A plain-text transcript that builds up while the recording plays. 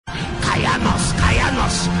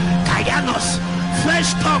Kayanos, Kayanos,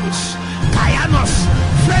 fresh tongues, Kayanos,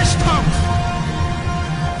 fresh tongues.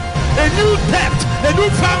 A new depth, a new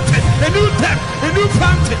fountain, a new depth, a new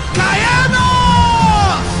fountain.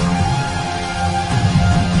 Kayanos!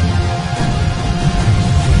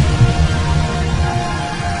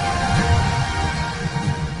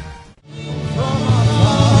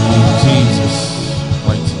 Jesus,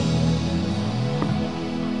 wait.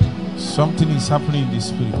 Something is happening in the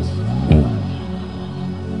spirit.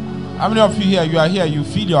 How many of you here? You are here. You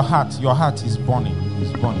feel your heart. Your heart is burning.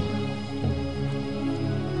 It's burning.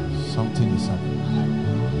 Something is happening.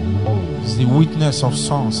 It's the witness of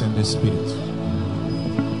songs in the spirit.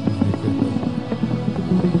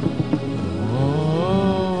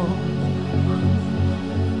 Oh,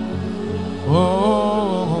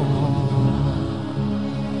 oh,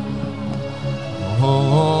 oh.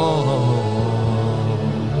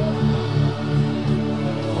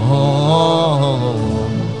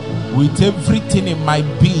 With everything in my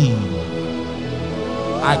being,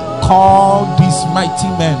 I call these mighty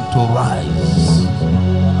men to rise.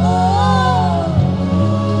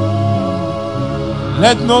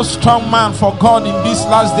 Let no strong man for God in these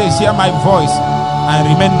last days hear my voice and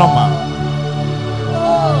remain normal.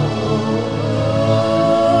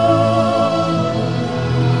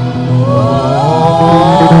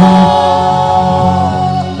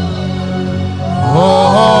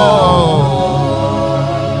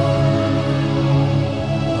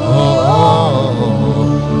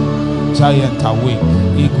 Giant awake,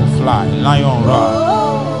 eagle fly, lion roar.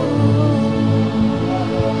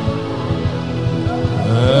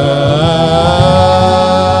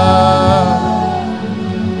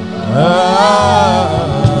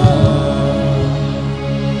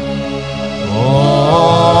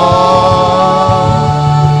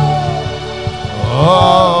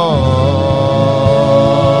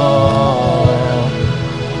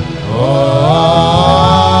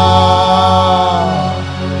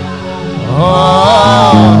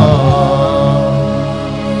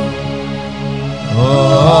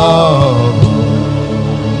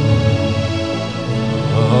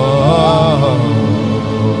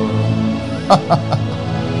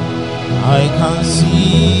 I can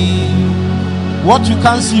see what you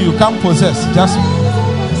can't see, you can't possess. Just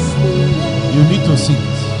you need to see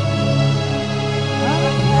it.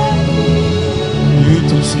 You need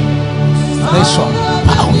to see nation,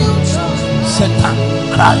 power, Satan,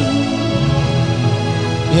 crying.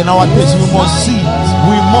 In our days, we must see it.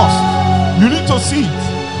 We must. You need to see it.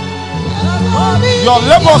 Your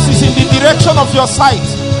labors is in the direction of your sight.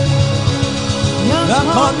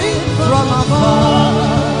 You're coming from afar.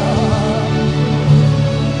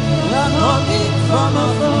 You're coming from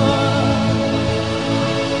afar.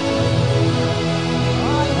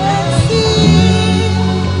 I can see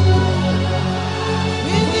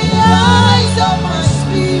in the eyes of my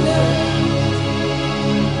spirit.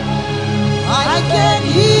 I can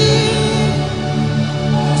hear.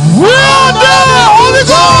 We are there, Holy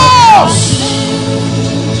Ghost.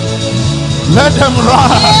 Let them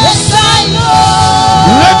rise. Yes, I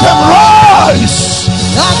know. Let them rise.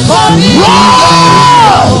 You're coming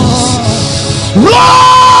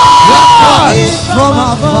Rise. from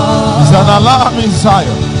afar. It's an alarm in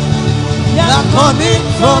Zion. You're coming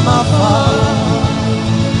from afar.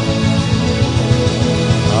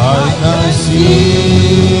 I can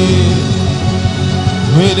see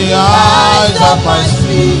with the eyes of my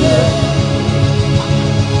spirit.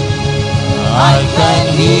 I can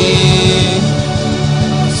hear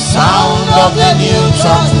sound of the new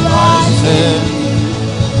church rising.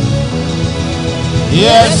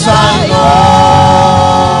 Yes, I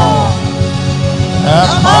know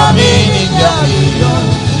they're coming in their million.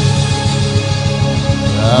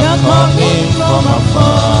 They're coming from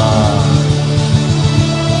afar.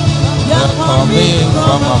 They're coming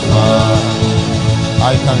from afar.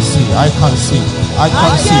 I can see, I can see, I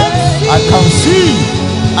can see, I can see,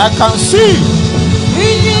 I can see.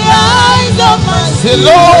 In the eyes of my The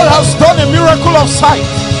Lord has done a miracle of sight,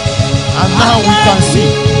 and now we can see.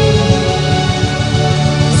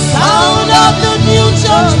 Sound of the new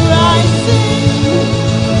church rising.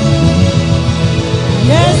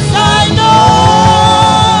 Yes, I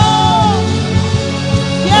know.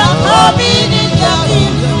 You're coming in the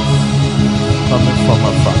kingdom. Coming from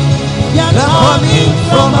afar. You're coming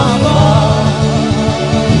from afar.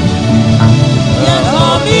 You're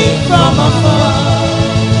coming from afar.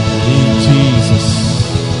 In Jesus'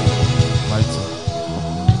 mighty.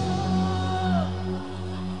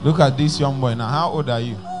 Look at this young boy now. How old are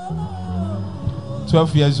you?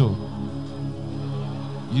 12 years old.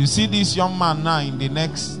 You see this young man now in the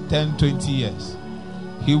next 10, 20 years.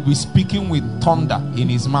 He will be speaking with thunder in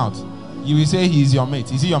his mouth. You will say he is your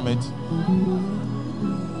mate. Is he your mate?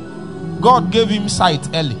 God gave him sight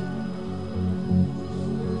early.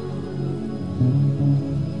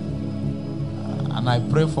 And I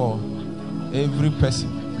pray for every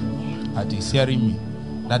person that is hearing me,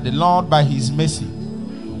 that the Lord by his mercy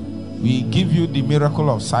will give you the miracle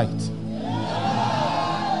of sight.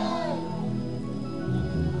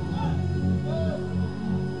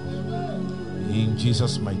 In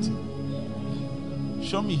Jesus' mighty.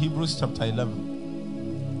 Show me Hebrews chapter 11.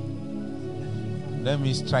 Let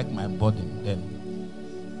me strike my body, then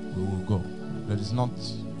we will go. There is not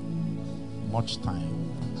much time.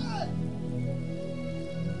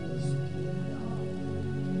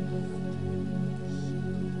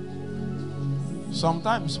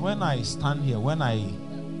 Sometimes when I stand here,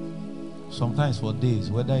 sometimes for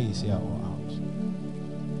days, whether he's here or out,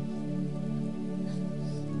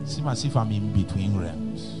 it seems as if I'm in between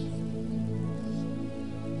realms.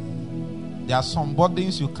 There are some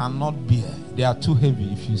burdens you cannot bear. They are too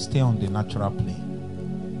heavy if you stay on the natural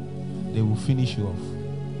plane. They will finish you off.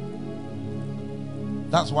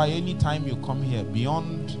 That's why anytime you come here,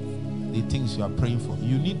 beyond the things you are praying for,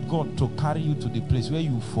 you need God to carry you to the place where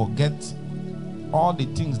you forget all the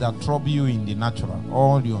things that trouble you in the natural,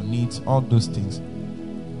 all your needs, all those things.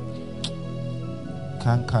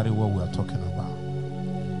 Can't carry what we are talking about.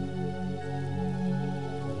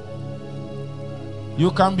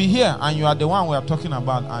 You can be here and you are the one we are talking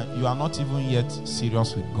about, and you are not even yet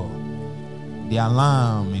serious with God. The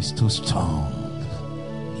alarm is too strong.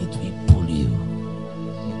 It will pull you.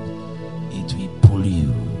 It will pull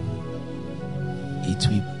you. It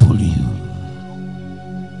will pull you.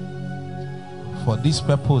 For this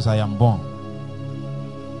purpose I am born.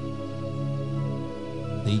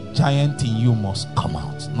 The giant in you must come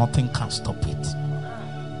out. Nothing can stop it.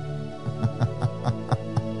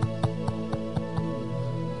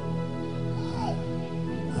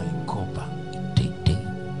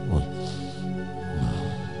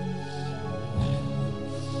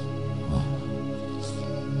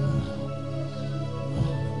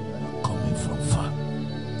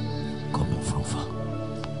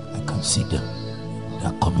 See them, they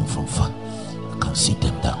are coming from far. I can see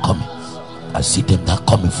them, they are coming. I see them, they are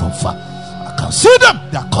coming from far. I can see them,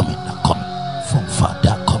 they are coming from far. They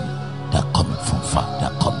are coming from far. They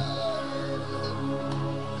are coming.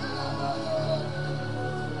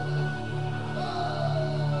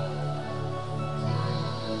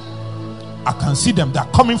 I can see them, they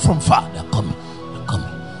are coming from far. They are coming. They're coming.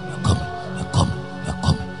 They're coming. They're coming. They're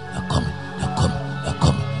coming. They're coming. They're coming. They're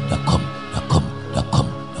coming. They're coming. They're coming. They're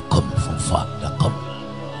coming. They're coming from far. They're coming.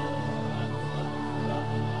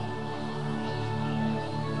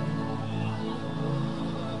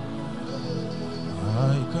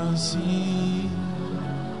 I can see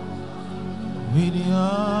with the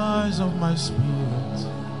eyes of my spirit.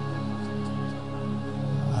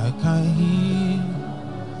 I can hear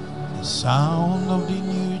the sound of the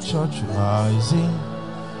new church rising.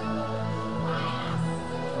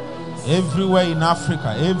 Everywhere in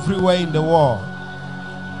Africa, everywhere in the world.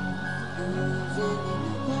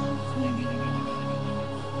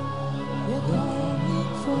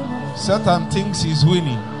 Satan thinks he's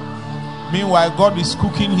winning. Meanwhile, God is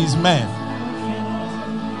cooking his men.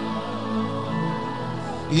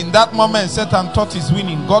 In that moment, Satan thought he's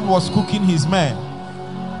winning. God was cooking his men.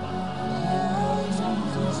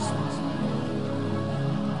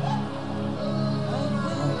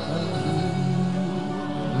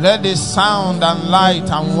 Let the sound and light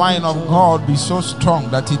and wine of God be so strong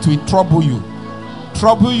that it will trouble you.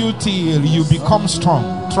 Trouble you till you become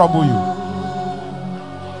strong. Trouble you.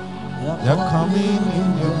 They're coming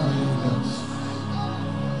in your midst.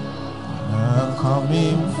 They're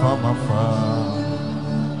coming from afar.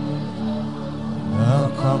 They're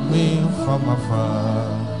coming from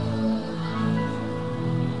afar.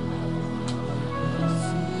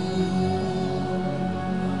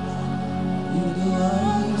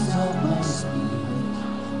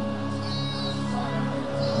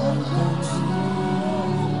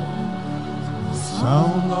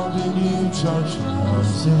 Sound of the new church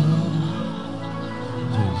rising.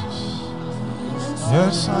 Jesus.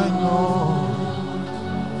 Yes, I know.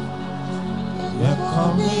 They're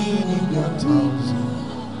coming in their thousands.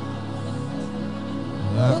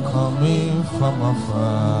 They're coming from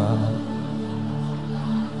afar.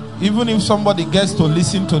 Even if somebody gets to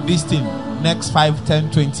listen to this thing next 5,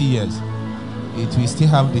 10, 20 years, it will still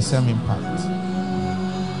have the same impact.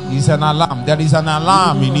 It's an alarm. There is an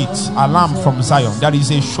alarm in it. Alarm from Zion. There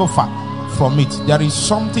is a shofar from it. There is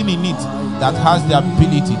something in it that has the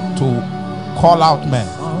ability to call out men.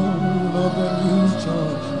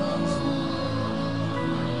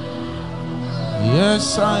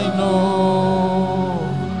 Yes, I know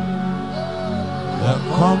they're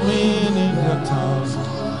coming in the town.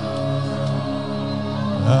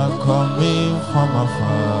 They're coming from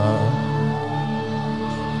afar.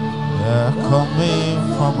 They're coming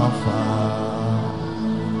from afar.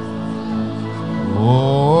 Oh,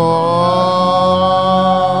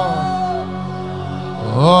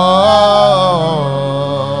 oh,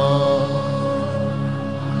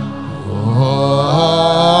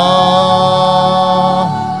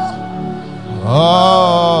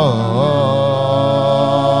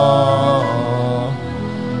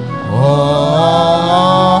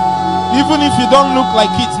 even if you don't look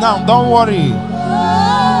like it now, don't worry.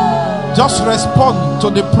 Just respond to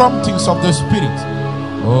the promptings of the Spirit.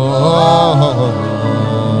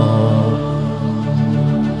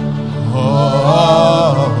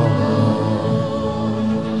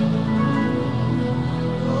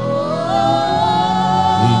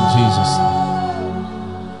 In Jesus' name.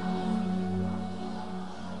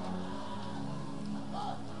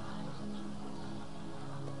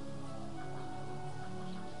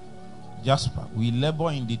 Jasper, we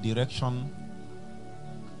labor in the direction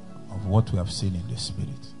of what we have seen in the Spirit.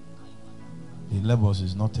 The labor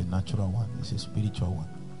is not a natural one, it's a spiritual one.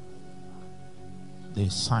 The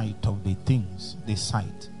sight of the things, the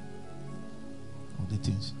sight of the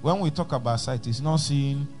things. When we talk about sight, it's not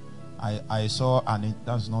seeing, I saw, and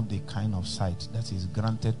that's not the kind of sight that is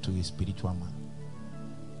granted to a spiritual man.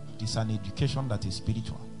 It's an education that is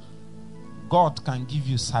spiritual. God can give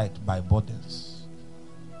you sight by burdens.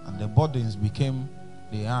 And the burdens became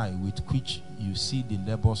the eye with which you see the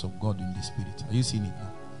labors of God in the Spirit. Are you seeing it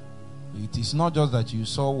now? It is not just that you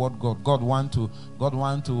saw what God want to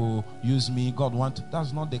use me,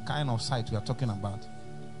 that's not the kind of sight we are talking about.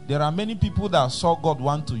 There are many people that saw God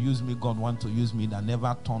want to use me, that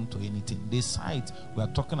never turned to anything. The sight we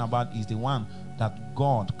are talking about is the one that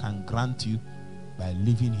God can grant you by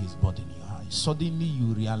leaving his body in your eyes. Suddenly you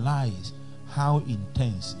realize how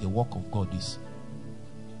intense the work of God is.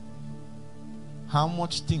 How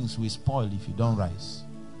much things will spoil if you don't rise.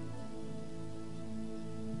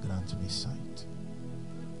 Grant me sight.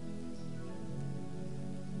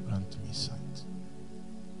 Grant me sight.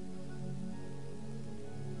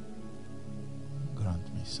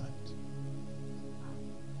 Grant me sight.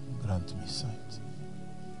 Grant me sight.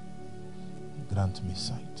 Grant me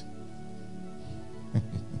sight.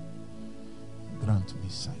 Grant me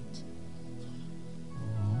sight.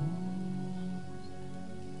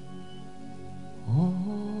 Oh.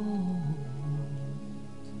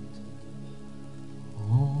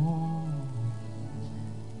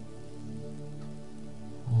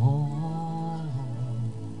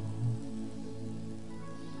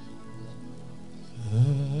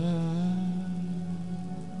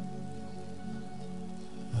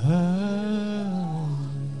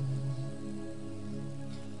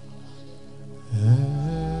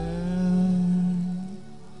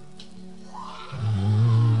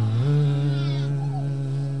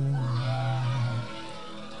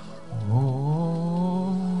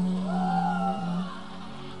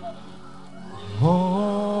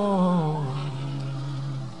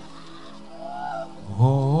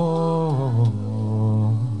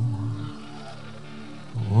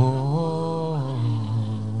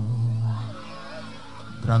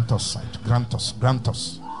 Grant us sight. Grant us. Grant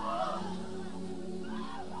us.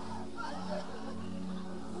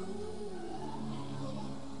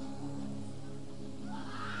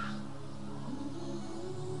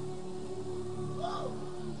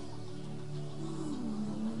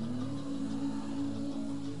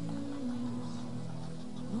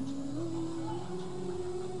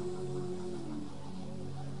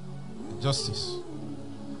 Justice.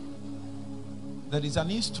 There is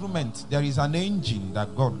an instrument, there is an engine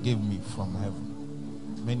that God gave me from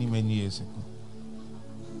heaven many, many years ago.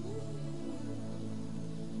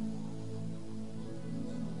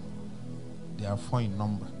 They are 4 in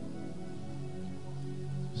number.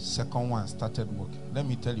 Second one started working. Let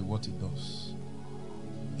me tell you what it does.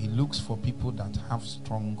 It looks for people that have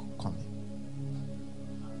strong calling.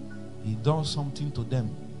 It does something to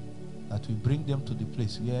them that will bring them to the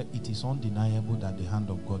place where it is undeniable that the hand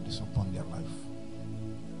of God is upon their life.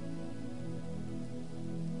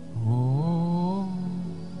 Oh,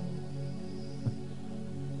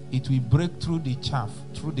 it will break through the chaff,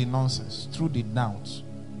 through the nonsense, through the doubts,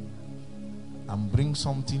 and bring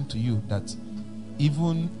something to you that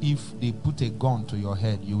even if they put a gun to your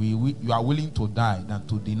head, you are willing to die than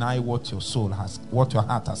to deny what your soul has, what your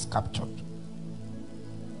heart has captured.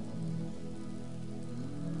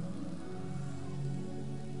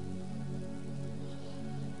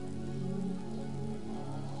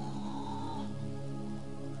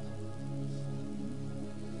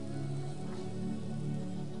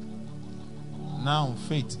 Now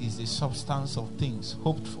faith is the substance of things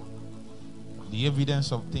hoped for, the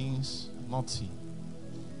evidence of things not seen.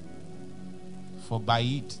 For by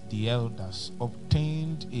it the elders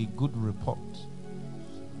obtained a good report.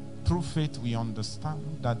 Through faith we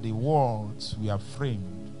understand that the worlds were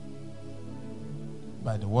framed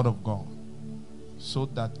by the word of God, so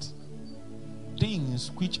that things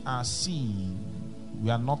which are seen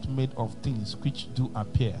were not made of things which do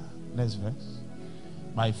appear. Next verse.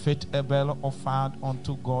 By faith Abel offered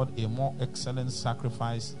unto God a more excellent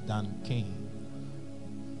sacrifice than Cain,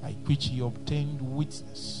 by which he obtained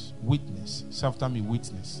witness. Say after me,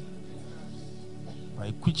 witness. By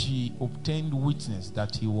which he obtained witness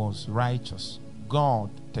that he was righteous, God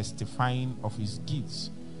testifying of his gifts,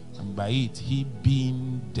 and by it he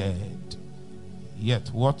being dead, yet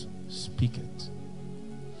what? Speaketh.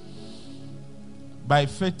 By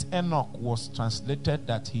faith Enoch was translated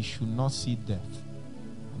that he should not see death,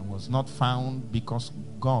 and was not found because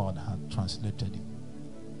God had translated him.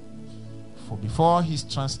 For before his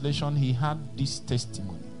translation he had this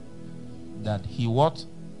testimony, that he what?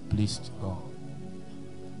 Pleased God.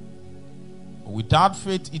 Without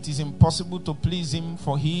faith it is impossible to please him,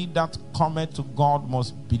 for he that cometh to God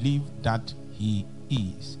must believe that he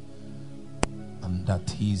is, and that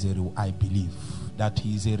he is I believe that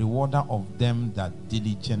he is a rewarder of them that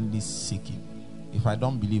diligently seek him. If I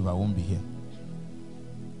don't believe, I won't be here.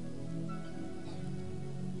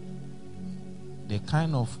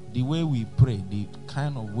 The way we pray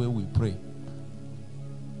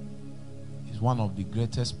is one of the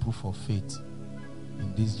greatest proof of faith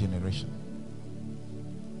in this generation.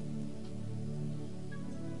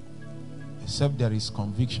 Except there is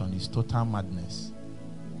conviction, it's total madness.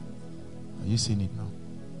 Are you seeing it now?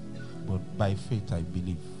 But by faith I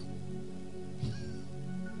believe.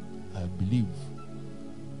 I believe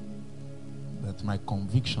that my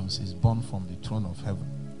convictions is born from the throne of heaven.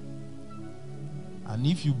 And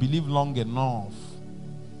if you believe long enough,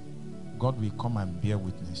 God will come and bear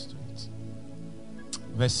witness to it.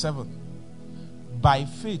 Verse 7. By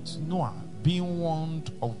faith Noah, being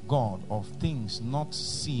warned of God of things not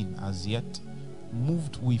seen as yet,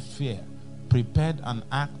 moved with fear, prepared an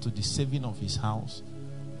ark to the saving of his house,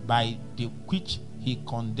 by the which he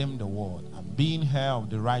condemned the world, and being heir of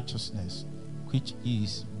the righteousness which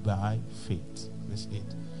is by faith. Verse 8.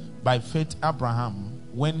 By faith Abraham,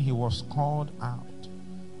 when he was called out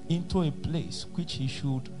into a place which he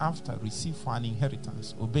should after receive for an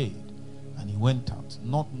inheritance, obeyed, and he went out,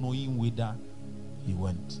 not knowing whither he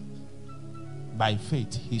went. By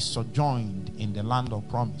faith he sojourned in the land of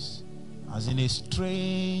promise, as in a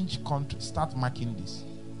strange country. Start marking this.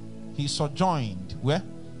 He sojourned where?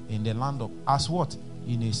 In the land of, as what?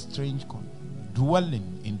 In a strange country,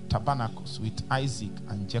 dwelling in tabernacles with Isaac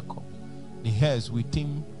and Jacob, the heirs with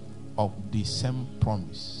him of the same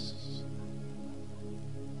promise.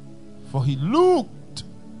 For he looked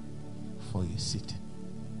for a city.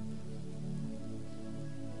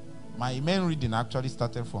 My main reading actually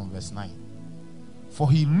started from verse 9.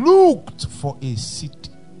 For he looked for a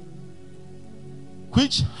city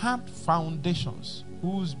which had foundations,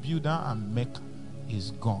 whose builder and maker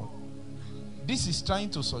is God. This is trying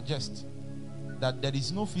to suggest that there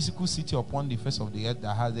is no physical city upon the face of the earth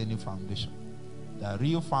that has any foundation. The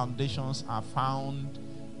real foundations are found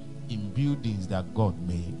in buildings that God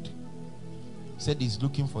made. He said he's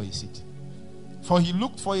looking for a city. For he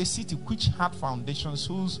looked for a city which had foundations,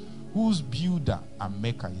 whose builder and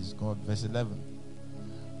maker is God. Verse 11.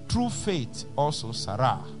 Through faith also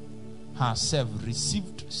Sarah herself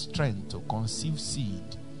received strength to conceive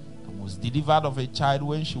seed, and was delivered of a child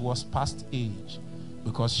when she was past age,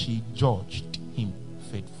 because she judged him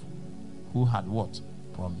faithful, who had what?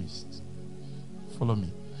 Promised. Follow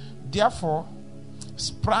me. Therefore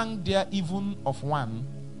sprang there even of one,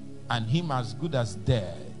 and him as good as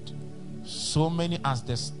dead, so many as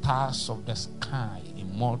the stars of the sky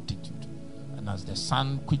in multitude, and as the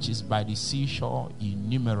sand which is by the seashore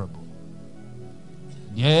innumerable.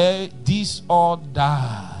 Yea, these all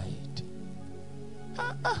died.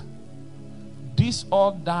 These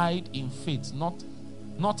all died in faith,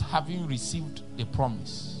 not having received the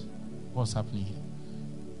promise. What's happening here?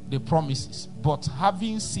 The promises, but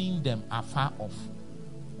having seen them afar off,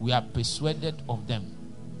 we are persuaded of them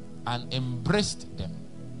and embraced them.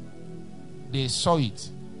 They saw it.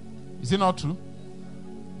 Is it not true?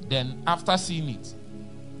 Then after seeing it,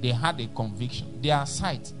 they had a conviction. Their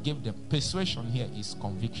sight gave them. Persuasion here is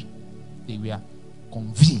conviction. They were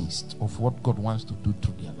convinced of what God wants to do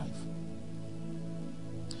through their life.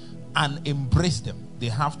 And embrace them. They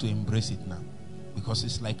have to embrace it now, because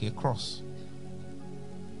it's like a cross.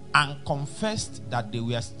 and confessed that they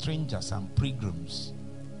were strangers and pilgrims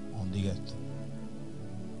on the earth.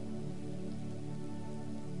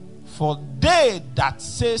 For they that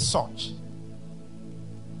say such,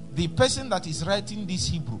 the person that is writing this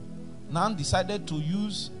Hebrew now decided to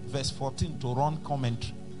use verse 14 to run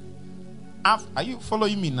commentary. Are you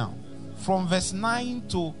following me now? From verse 9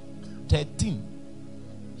 to 13,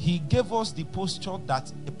 he gave us the posture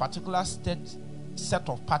that a particular set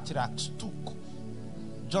of patriarchs took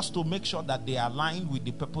just to make sure that they aligned with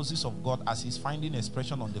the purposes of God as he's finding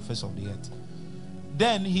expression on the face of the earth.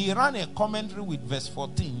 Then he ran a commentary with verse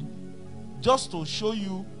 14 just to show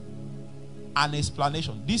you an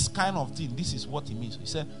explanation. This kind of thing, this is what it means. He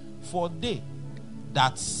said, for they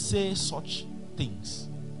that say such things,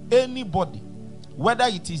 anybody, whether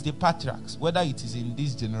it is the patriarchs, whether it is in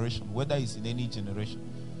this generation, whether it's in any generation,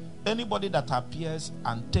 anybody that appears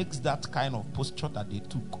and takes that kind of posture that they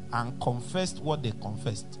took and confessed what they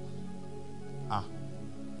confessed,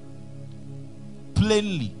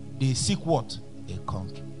 plainly they seek what? A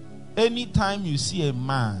country. Anytime you see a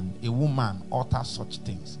man, a woman utter such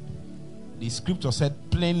things, the scripture said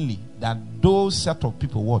plainly that those set of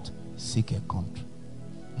people what? Seek a country.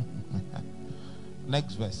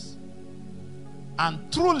 Next verse.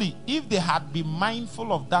 And truly, if they had been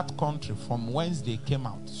mindful of that country from whence they came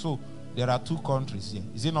out. So there are two countries here.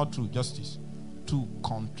 Is it not true? Justice. Two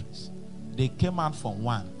countries. They came out from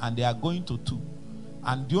one and they are going to two.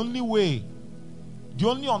 And the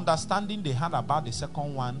only understanding they had about the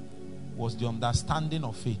second one was the understanding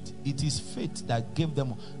of faith. It is faith that gave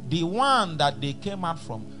them. The one that they came out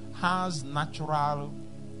from has natural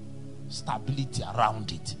stability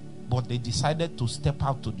around it. But they decided to step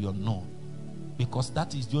out to the unknown, because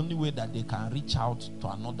that is the only way that they can reach out to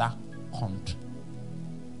another country,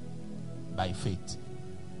 by faith.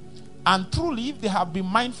 And truly, if they have been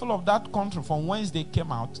mindful of that country from whence they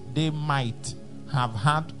came out, they might have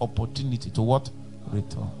had opportunity to what?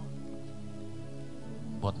 Return.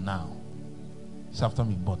 But now, it's after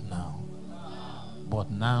me, but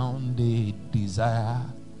now they desire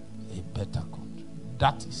a better country.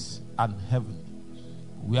 That is an heavenly.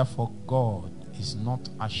 Wherefore God is not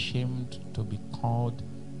ashamed to be called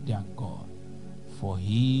their God, for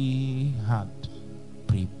he had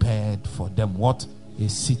prepared for them what? A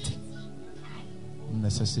city. Not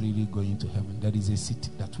necessarily going to heaven. There is a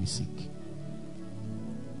city that we seek.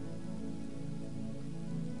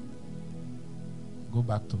 Go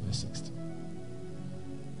back to verse 16.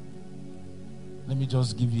 Let me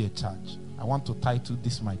just give you a charge. I want to title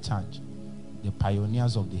this my charge: the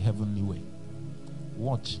pioneers of the heavenly way.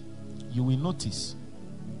 Watch. You will notice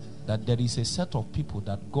that there is a set of people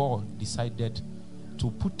that God decided to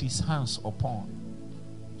put his hands upon,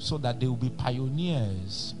 so that they will be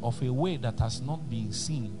pioneers of a way that has not been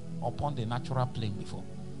seen upon the natural plane before.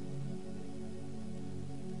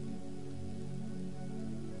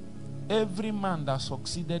 Every man that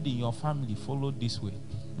succeeded in your family followed this way.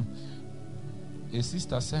 A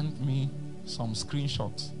sister sent me some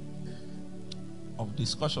screenshots of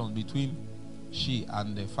discussions between she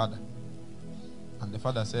and the father. And the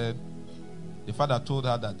father said, the father told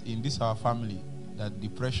her that in this our family, that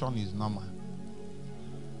depression is normal.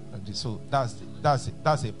 So that's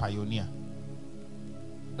a pioneer.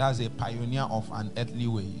 That's a pioneer of an earthly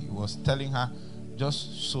way. He was telling her,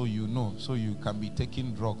 just so you know, so you can be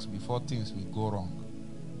taking drugs before things will go wrong.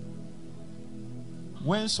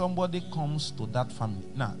 When somebody comes to that family,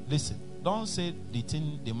 now listen, don't say the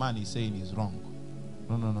thing the man is saying is wrong.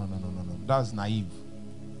 No. That's naive.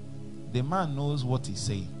 The man knows what he's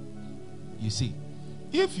saying. You see,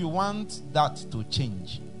 if you want that to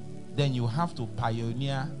change, then you have to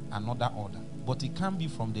pioneer another order. But it can't be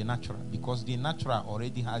from the natural, because the natural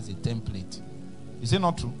already has a template. Is it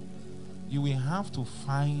not true? You will have to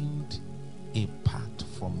find a path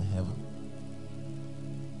from heaven.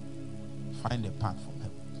 Find a path from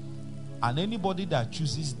heaven. And anybody that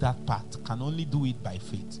chooses that path can only do it by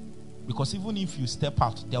faith. Because even if you step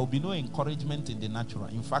out, there will be no encouragement in the natural.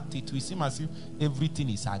 In fact, it will seem as if everything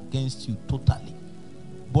is against you totally.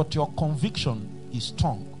 But your conviction is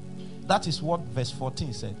strong. That is what verse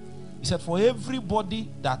 14 said. He said, for everybody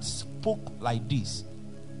that spoke like this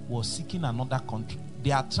was seeking another country.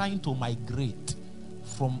 They are trying to migrate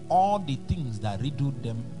from all the things that riddled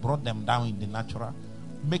them, brought them down in the natural,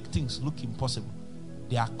 make things look impossible.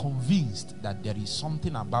 They are convinced that there is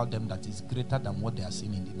something about them that is greater than what they are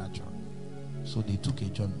seeing in the natural. So they took a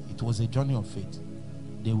journey. It was a journey of faith.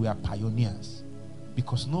 They were pioneers,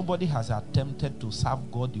 because nobody has attempted to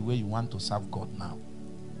serve God the way you want to serve God now.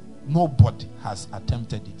 Nobody has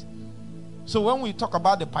attempted it. So when we talk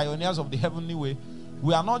about the pioneers of the heavenly way,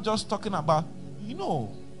 we are not just talking about,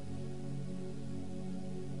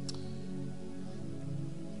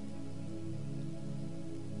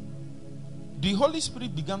 the Holy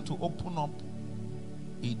Spirit began to open up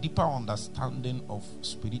a deeper understanding of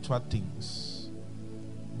spiritual things,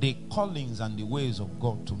 the callings and the ways of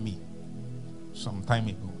God to me some time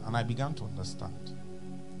ago, and I began to understand.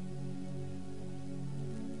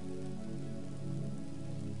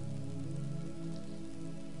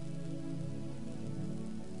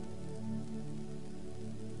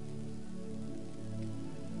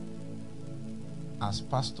 As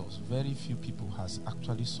pastors, very few people has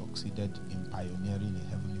actually succeeded in pioneering a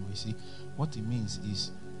heavenly way. See, what it means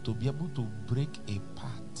is to be able to break a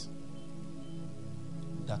path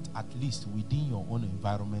that at least within your own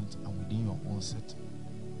environment and within your own setting,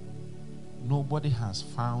 nobody has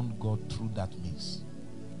found God through that means.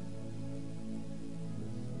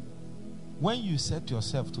 When you set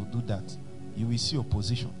yourself to do that, you will see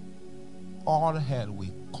opposition. All hell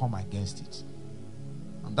will come against it.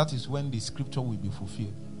 And that is when the scripture will be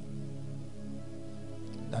fulfilled.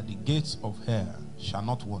 That the gates of hell shall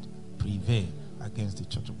not what? Prevail against the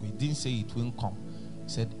church of God. It didn't say it will come.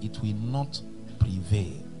 It said it will not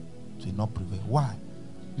prevail. It will not prevail. Why?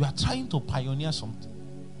 You are trying to pioneer something.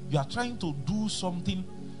 You are trying to do something.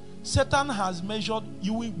 Satan has measured.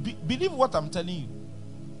 You will believe what I'm telling you.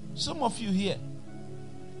 Some of you here,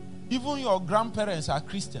 even your grandparents are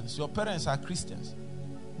Christians. Your parents are Christians.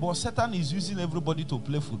 But Satan is using everybody to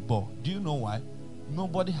play football. Do you know why?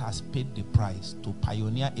 Nobody has paid the price to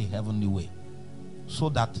pioneer a heavenly way. So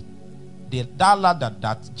that that ladder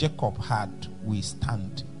that Jacob had will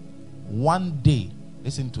stand. One day,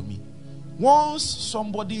 listen to me. Once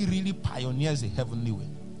somebody really pioneers a heavenly way,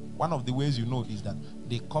 one of the ways you know is that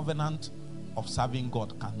the covenant of serving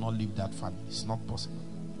God cannot leave that family. It's not possible.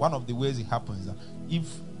 One of the ways it happens is that if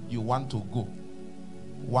you want to go,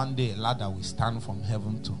 one day a ladder will stand from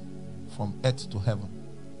earth to heaven,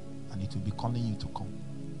 and it will be calling you to come.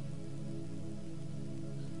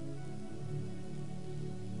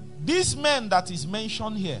 These men that is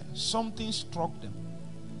mentioned here, something struck them.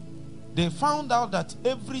 They found out that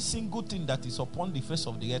every single thing that is upon the face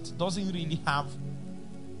of the earth doesn't really have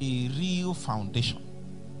a real foundation.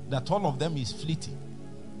 That all of them is fleeting.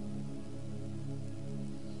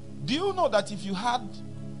 Do you know that if you had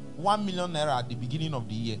 1 million naira at the beginning of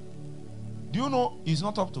the year, do you know it's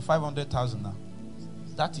not up to 500,000 now?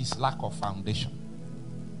 That is lack of foundation.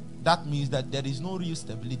 That means that there is no real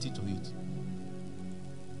stability to it.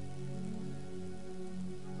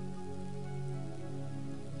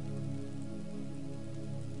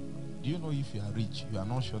 Do you know if you are rich, you are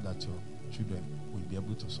not sure that your children will be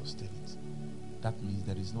able to sustain it? That means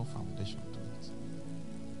there is no foundation to it.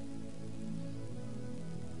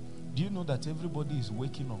 Do you know that everybody is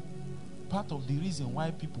waking up? Part of the reason why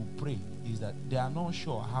people pray is that they are not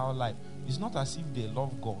sure how life. It's not as if they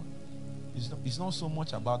love God. It's not so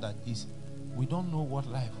much about that. It's we don't know what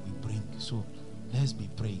life will bring. So let's be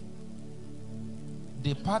praying.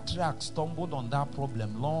 The patriarchs stumbled on that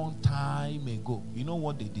problem long time ago. You know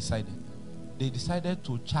what they decided? They decided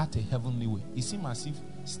to chart a heavenly way. It seems as if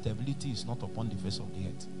stability is not upon the face of the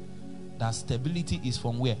earth. That stability is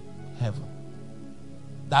from where? Heaven.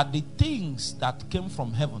 That the things that came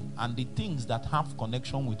from heaven and the things that have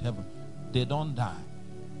connection with heaven, they don't die.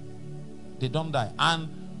 They don't die. And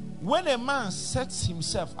when a man sets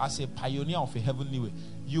himself as a pioneer of a heavenly way,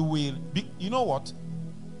 you will be, you know what?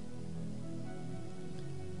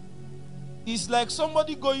 It's like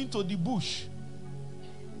somebody going to the bush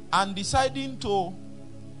and deciding to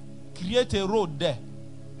create a road there.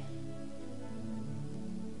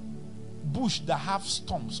 Bush that have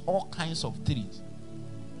stumps, all kinds of trees.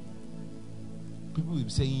 People will be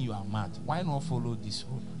saying you are mad. Why not follow this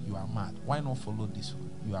road? You are mad. Why not follow this road?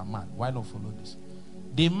 You are mad. Why not follow this?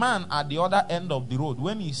 The man at the other end of the road,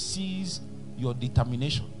 when he sees your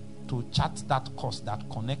determination to chart that course that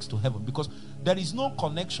connects to heaven, because there is no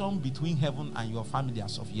connection between heaven and your family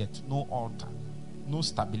as of yet. No altar. No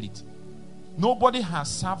stability. Nobody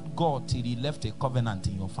has served God till he left a covenant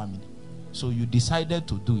in your family. So you decided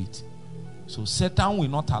to do it. So Satan will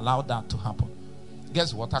not allow that to happen.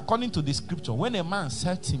 Guess what? According to the scripture, when a man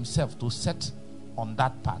sets himself to set on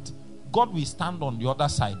that path, God will stand on the other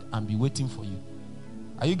side and be waiting for you.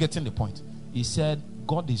 Are you getting the point? He said,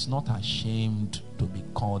 God is not ashamed to be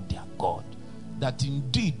called their God. That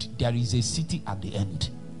indeed there is a city at the end.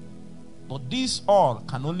 But this all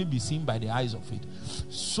can only be seen by the eyes of faith.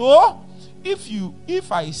 So,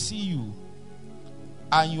 if I see you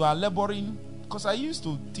and you are laboring, because I used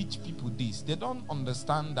to teach people this, they don't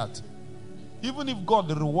understand that even if God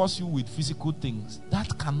rewards you with physical things,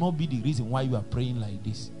 that cannot be the reason why you are praying like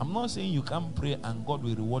this. I'm not saying you can't pray and God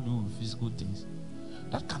will reward you with physical things.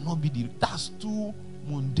 That cannot be that's too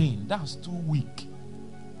mundane. That's too weak.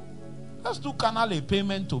 Let's do canal a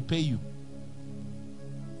payment to pay you.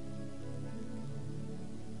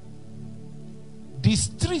 The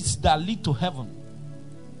streets that lead to heaven,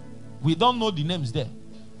 we don't know the names there.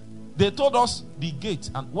 They told us the gate,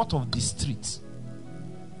 and what of the streets?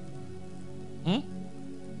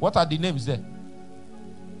 What are the names there?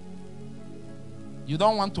 You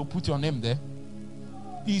don't want to put your name there?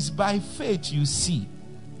 It's by faith you see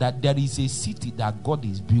that there is a city that God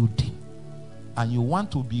is building, and you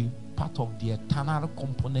want to be part of the eternal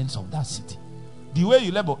components of that city. The way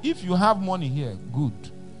you labor, if you have money here, good.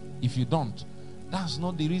 If you don't, that's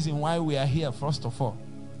not the reason why we are here, first of all.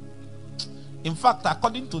 In fact,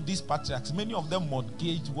 according to these patriarchs, many of them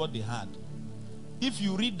mortgaged what they had. If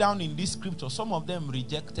you read down in this scripture, some of them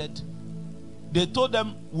rejected. They told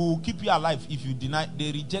them, we will keep you alive if you deny.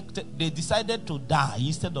 They rejected. They decided to die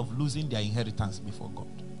instead of losing their inheritance before God.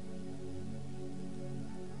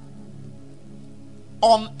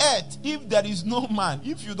 On earth, if there is no man,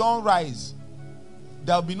 if you don't rise,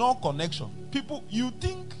 there will be no connection. People, you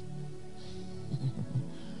think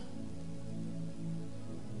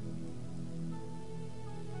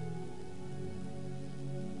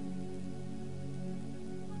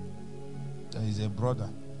there is a brother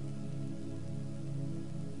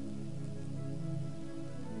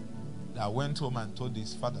that went home and told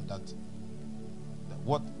his father that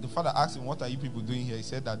what the father asked him, what are you people doing here? He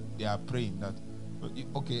said that they are praying. That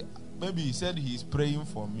okay, maybe he said he's praying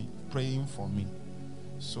for me.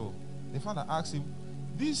 So the father asked him,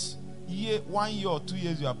 this year, 1 year or 2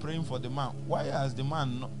 years you are praying for the man. Why has the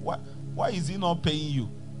man not, why is he not paying you?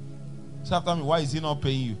 So after me, why is he not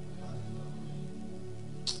paying you?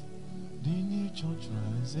 The new church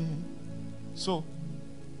rising. So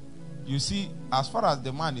you see, as far as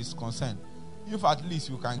the man is concerned, if at least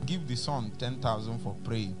you can give the son 10,000 for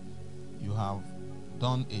praying, you have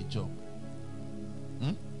done a job.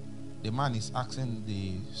 The man is asking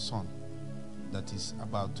the son, that is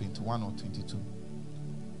about 21 or 22,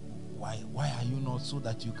 why are you not, so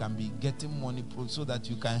that you can be getting money, so that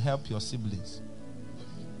you can help your siblings?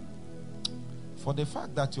 For the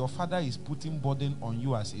fact that your father is putting burden on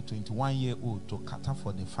you as a 21-year-old to cater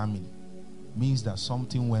for the family means that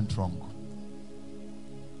something went wrong.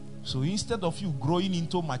 So instead of you growing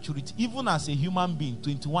into maturity, even as a human being,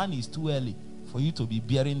 21 is too early for you to be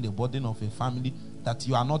bearing the burden of a family that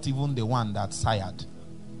you are not even the one that sired.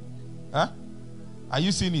 Huh? Are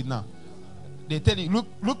you seeing it now? They tell you,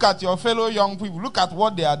 look at your fellow young people. Look at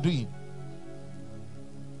what they are doing.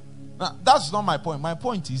 Now, that's not my point. My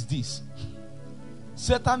point is this.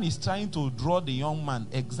 Satan is trying to draw the young man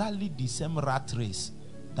exactly the same rat race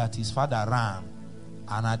that his father ran.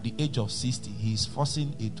 And at the age of 60, he is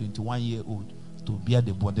forcing a 21-year-old to bear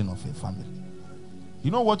the burden of a family.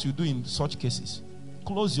 You know what you do in such cases?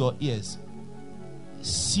 Close your ears.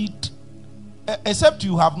 Sit. Except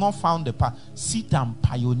you have not found the path. Sit and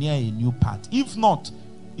pioneer a new path. If not,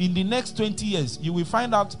 in the next 20 years, you will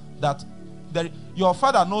find out that your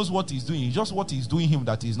father knows what he's doing. It's just what he's doing him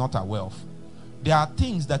that he's not aware of. There are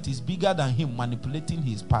things that is bigger than him manipulating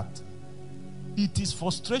his path. It is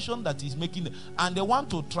frustration that is making it, and they want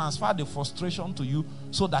to transfer the frustration to you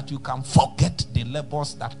so that you can forget the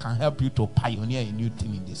labors that can help you to pioneer a new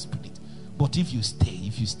thing in the spirit. But if you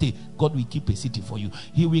stay, God will keep a city for you.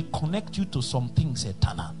 He will connect you to some things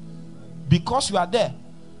eternal. Because you are there,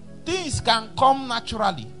 things can come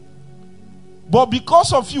naturally. But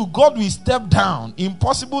because of you, God will step down.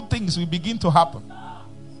 Impossible things will begin to happen.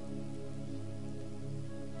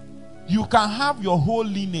 You can have your whole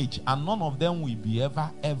lineage and none of them will be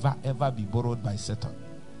ever be borrowed by Satan.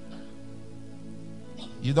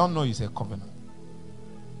 You don't know it's a covenant.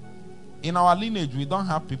 In our lineage, we don't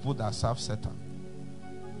have people that serve Satan.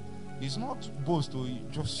 It's not boast to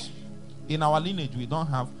just... In our lineage, we don't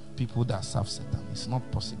have people that serve Satan. It's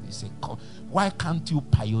not possible. It's why can't you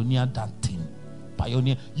pioneer that thing?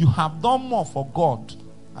 Pioneer. You have done more for God.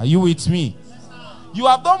 Are you with me? You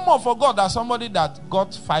have done more for God than somebody that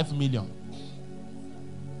got 5 million.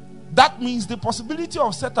 That means the possibility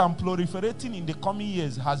of Satan proliferating in the coming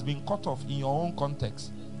years has been cut off in your own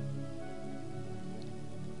context.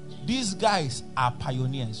 These guys are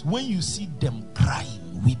pioneers. When you see them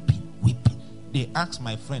crying, weeping, they asked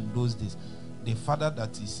my friend those days, the father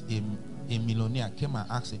that is a millionaire came and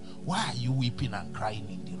asked him, why are you weeping and crying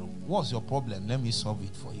in the room? What's your problem? Let me solve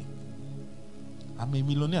it for you. I'm a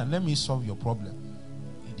millionaire. Let me solve your problem.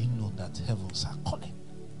 He didn't know that heavens are calling.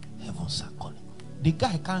 Heavens are calling. The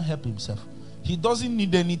guy can't help himself. He doesn't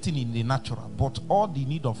need anything in the natural, but all the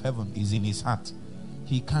need of heaven is in his heart.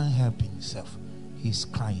 He can't help himself. He's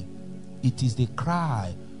crying. It is the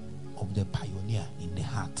cry of the pioneer in the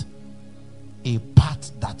heart. a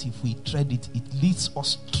path that if we tread it, it leads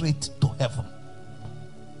us straight to heaven.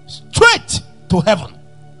 Straight to heaven.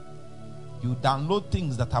 You download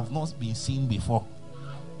things that have not been seen before.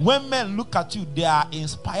 When men look at you, they are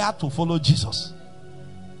inspired to follow Jesus.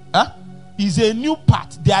 It's a new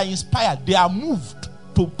path. They are inspired. They are moved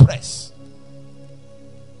to press.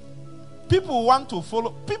 People want to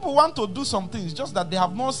follow. People want to do some things, just that they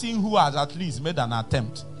have not seen who has at least made an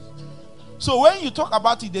attempt. So when you talk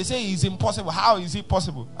about it, they say it's impossible. How is it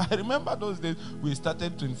possible? I remember those days we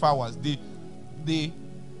started 24 hours. The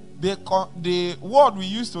word we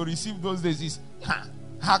used to receive those days is,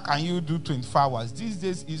 how can you do 24 hours? These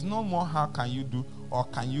days is no more how can you do or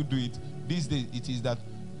can you do it. These days it is that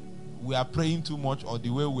we are praying too much, or the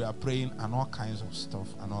way we are praying, and all kinds of stuff,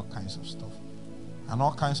 and all kinds of stuff. And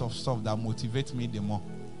all kinds of stuff that motivate me the more.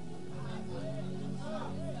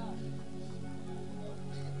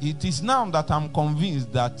 It is now that I'm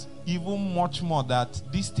convinced that even much more that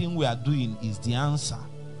this thing we are doing is the answer.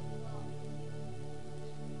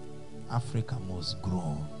 Africa must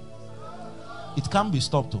grow. It can't be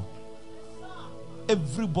stopped though.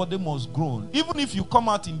 Everybody must grow. Even if you come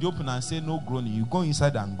out in the open and say no groaning, you go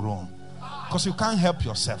inside and groan. Because you can't help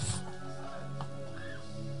yourself.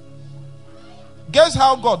 Guess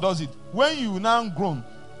how God does it? When you now groan,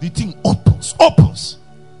 the thing opens.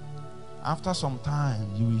 After some time,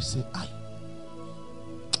 you will say,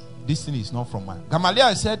 this thing is not from man.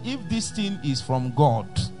 Gamaliel said, if this thing is from God,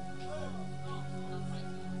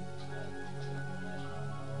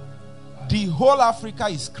 the whole Africa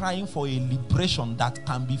is crying for a liberation that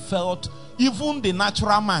can be felt. Even the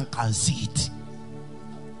natural man can see it.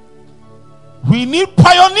 We need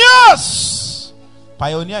pioneers.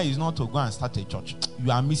 Pioneer is not to go and start a church.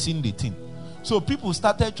 You are missing the thing. So people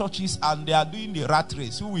started churches and they are doing the rat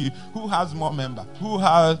race. Who has more members? Who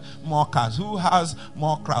has more cars? Who has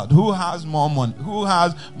more crowd? Who has more money? Who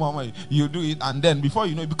has more money? You do it, and then before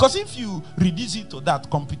you know it, because if you reduce it to that,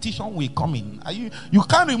 competition will come in. You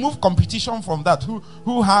can't remove competition from that.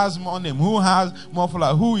 Who has more name? Who has more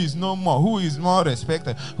followers? Who is no more? Who is more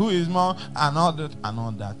respected? Who is more? And all that, and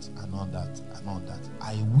all that, and all that, and all that.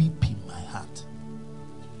 I weep in my heart.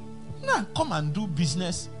 Now come and do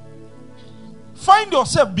business. Find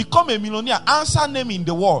yourself, become a millionaire, answer name in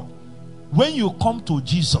the world. When you come to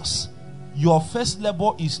Jesus, your first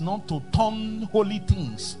labor is not to turn holy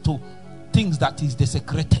things to things that is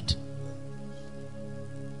desecrated.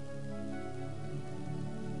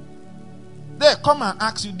 They come and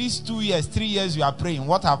ask you, these 2 years, 3 years you are praying,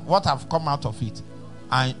 what have come out of it?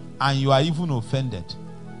 And you are even offended.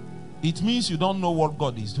 It means you don't know what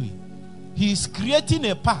God is doing. He is creating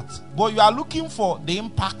a path, but you are looking for the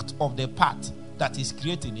impact of the path that is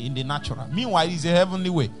creating in the natural. Meanwhile, it's a heavenly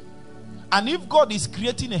way. And if God is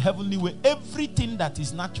creating a heavenly way, everything that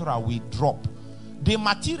is natural will drop. The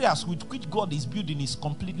materials with which God is building is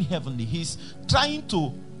completely heavenly. He's trying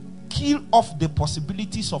to kill off the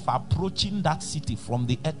possibilities of approaching that city from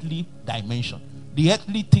the earthly dimension. The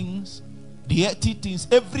earthly things,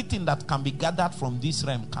 everything that can be gathered from this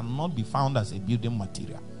realm cannot be found as a building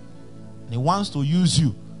material. And he wants to use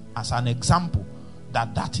you as an example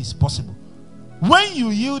that is possible. When you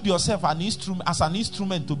yield yourself as an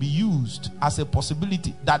instrument to be used as a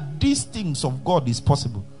possibility that these things of God is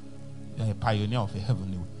possible, you are a pioneer of a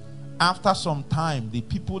heavenly way. After some time, the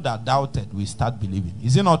people that doubted will start believing.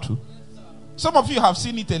 Is it not true? Some of you have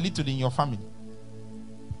seen it a little in your family.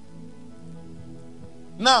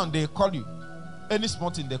 Now they call you. Any small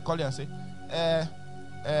thing, they call you and say,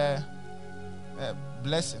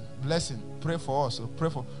 blessing, pray for us. Pray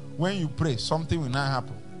for. When you pray, something will not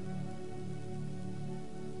happen.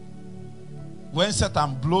 When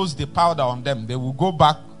Satan blows the powder on them, they will go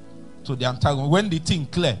back to the antagonist. When the thing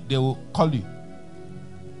clear, they will call you.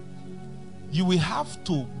 You will have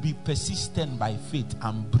to be persistent by faith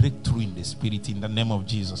and break through in the spirit in the name of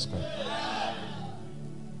Jesus Christ.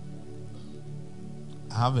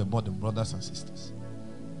 I have a burden, brothers and sisters.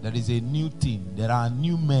 There is a new thing. There are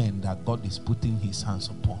new men that God is putting his hands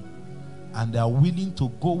upon. And they are willing to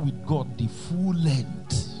go with God the full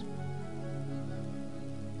length.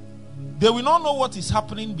 They will not know what is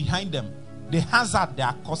happening behind them. The hazard they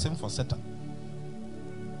are causing for Satan.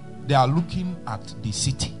 They are looking at the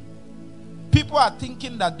city. People are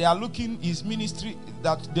thinking that they are looking his ministry,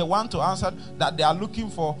 that they want to answer, that they are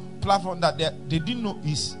looking for platform that they didn't know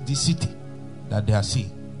is the city that they are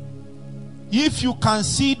seeing. If you can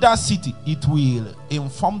see that city, it will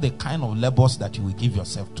inform the kind of labors that you will give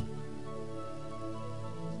yourself to.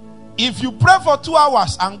 If you pray for 2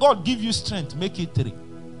 hours and God give you strength, make it 3.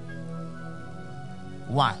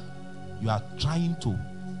 Why? You are trying to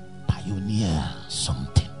pioneer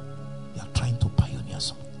something. You are trying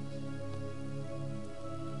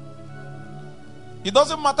It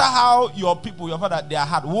doesn't matter how your people, your father, they are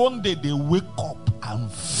hard. One day they wake up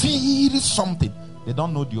and feel something. They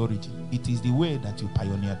don't know the origin. It is the way that you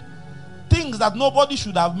pioneered. Things that nobody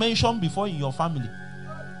should have mentioned before in your family.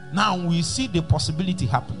 Now we see the possibility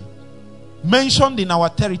happening. Mentioned in our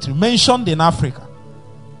territory, mentioned in Africa.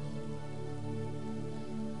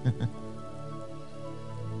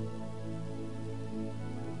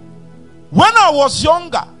 When I was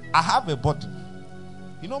younger, I have a burden.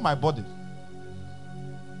 You know my burden?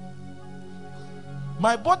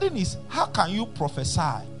 My burden is, how can you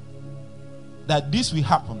prophesy that this will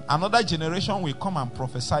happen? Another generation will come and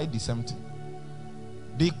prophesy the same thing.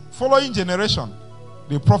 The following generation,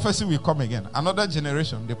 the prophecy will come again. Another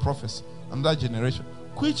generation, the prophecy. Another generation.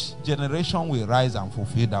 Which generation will rise and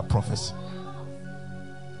fulfill that prophecy?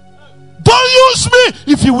 Don't use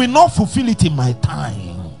me if you will not fulfill it in my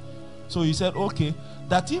time. So he said, okay,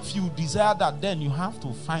 that if you desire that, then you have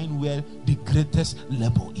to find where the greatest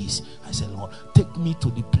labor is. I said, Lord, take me to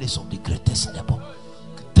the place of the greatest labor.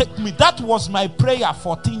 Take me. That was my prayer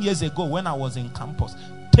 14 years ago when I was in campus.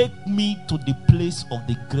 Take me to the place of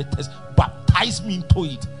the greatest. Baptize me into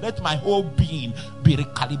it. Let my whole being be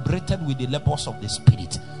recalibrated with the labors of the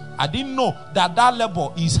Spirit. I didn't know that that labor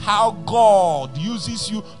is how God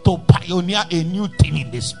uses you to pioneer a new thing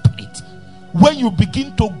in the Spirit. When you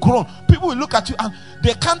begin to grow, people will look at you and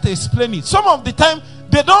they can't explain it. Some of the time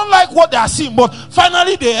they don't like what they are seeing, but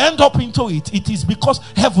finally they end up into it. It is because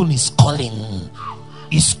heaven is calling.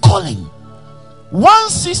 Is calling. One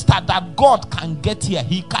sister that God can get here,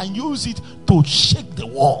 he can use it to shake the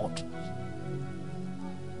world.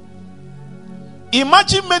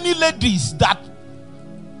 Imagine many ladies that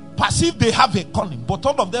perceive they have a calling, but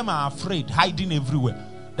all of them are afraid, hiding everywhere.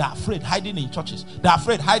 They're afraid, hiding in churches. They're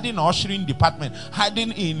afraid, hiding in ushering department,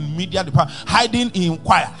 hiding in media department, hiding in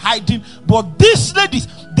choir, hiding. But these ladies,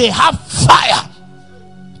 they have fire.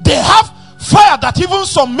 They have fire that even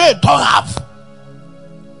some men don't have.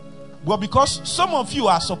 Well, because some of you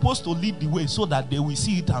are supposed to lead the way so that they will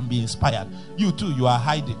see it and be inspired. You too, you are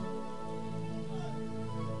hiding.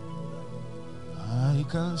 I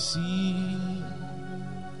can see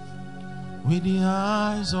with the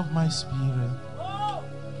eyes of my spirit.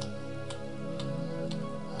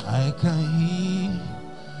 I can hear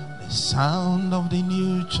the sound of the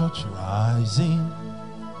new church rising.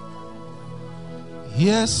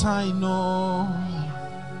 Yes, I know.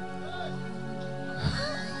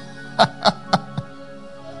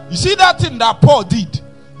 You see that thing that Paul did?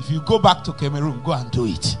 If you go back to Cameroon, go and do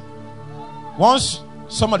it. Once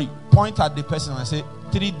somebody point at the person and say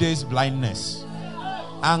 3 days blindness,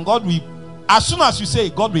 and God will, as soon as you say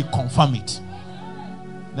it, God will confirm it.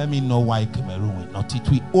 Let me know why Cameroon will not. It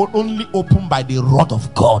will only open by the rod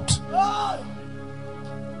of God.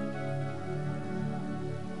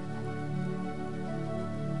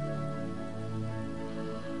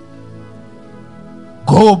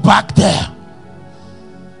 Go back there.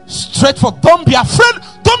 Straight for. Don't be afraid.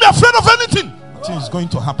 Don't be afraid of anything. Nothing is going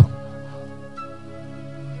to happen.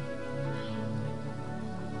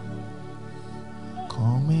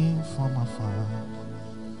 Coming from afar.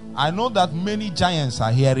 I know that many giants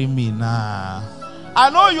are hearing me now. I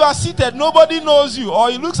know you are seated, nobody knows you, or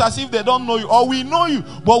it looks as if they don't know you, or we know you,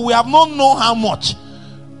 but we have not known how much.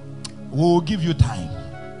 We will give you time.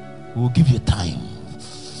 We will give you time.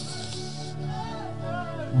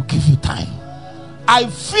 We'll give you time. I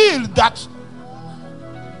feel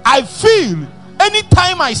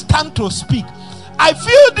anytime I stand to speak, I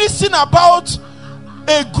feel this thing about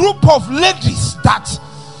a group of ladies that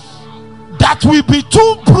will be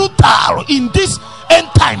too brutal in this end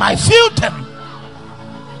time. I feel them.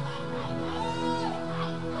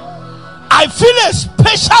 I feel a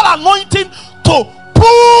special anointing to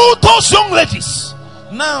pull those young ladies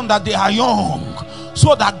now that they are young,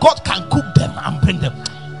 so that God can cook them and bring them.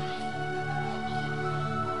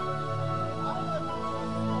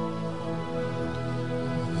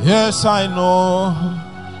 Yes, I know.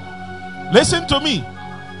 Listen to me.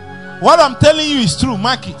 What I'm telling you is true.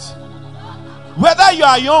 Mark it. Whether you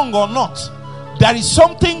are young or not, there is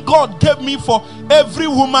something God gave me for every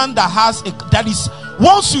woman that has a, that is,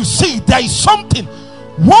 once you see, there is something.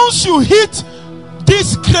 Once you hit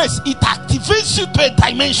this grace, it activates you to a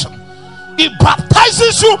dimension. It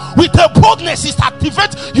baptizes you with a boldness. It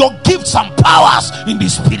activates your gifts and powers in the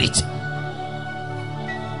Spirit.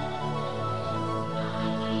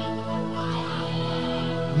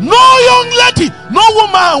 No young lady, no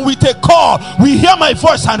woman with a call will hear my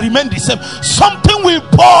voice and remain the same. Something will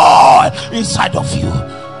pour inside of you.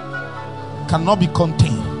 Cannot be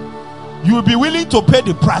contained. You will be willing to pay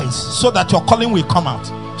the price so that your calling will come out.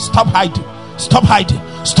 Stop hiding. Stop hiding.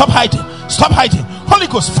 Stop hiding. Stop hiding. Holy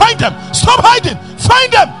Ghost, find them. Stop hiding.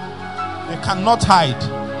 Find them. They cannot hide.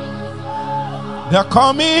 They're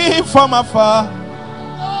coming from afar.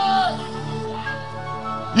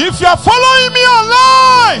 If you are following me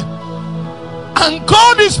online and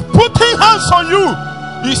God is putting hands on you,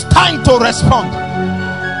 it's time to respond.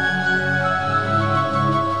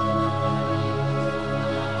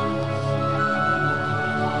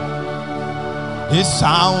 The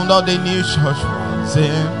sound of the new church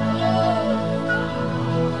rising.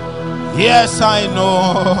 Yes, I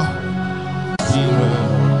know.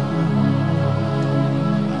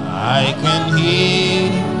 I can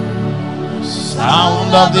hear the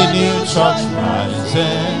sound of the new church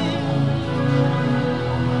rising.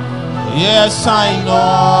 Yes, I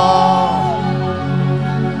know.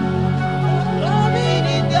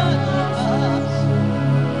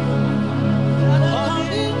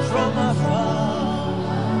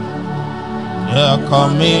 They're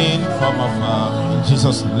coming from afar. In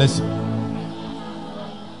Jesus' name, listen.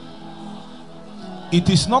 It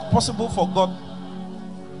is not possible for God.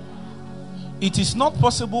 It is not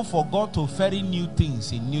possible for God to ferry new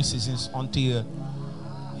things in new seasons until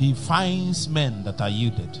He finds men that are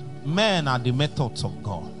yielded. Men are the methods of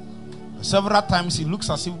God. Several times it looks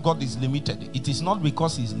as if God is limited. It is not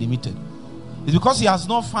because He is limited. It's because He has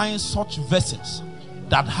not found such vessels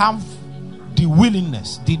that have the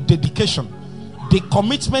willingness, the dedication, the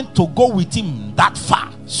commitment to go with Him that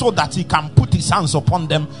far, so that He can put His hands upon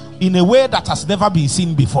them in a way that has never been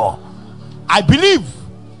seen before. I believe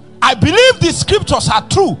the scriptures are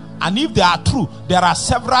true, and if they are true, there are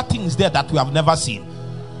several things there that we have never seen.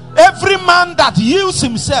 Every man that yields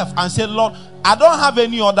himself and says, Lord, I don't have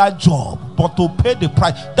any other job but to pay the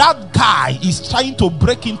price, that guy is trying to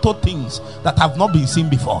break into things that have not been seen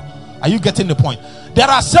before. Are you getting the point? There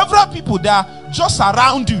are several people that are just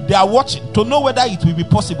around you. They are watching to know whether it will be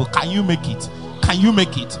possible. Can you make it? Can you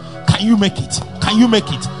make it? Can you make it? Can you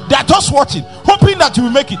make it? They are just watching, hoping that you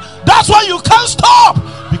will make it. That's why you can't stop,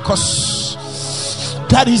 because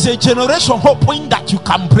there is a generation hoping that you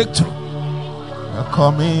can break through. They're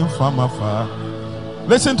coming from afar.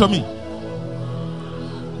 Listen to me.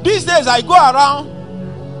 These days I go around.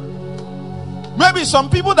 Maybe some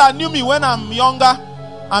people that knew me when I'm younger,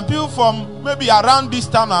 and people from maybe around this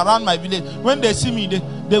town, around my village, when they see me,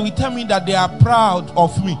 they will tell me that they are proud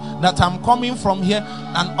of me, that I'm coming from here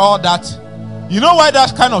and all that. You know why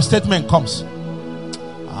that kind of statement comes?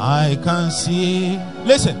 I can see.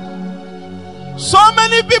 Listen, so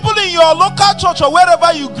many people in your local church or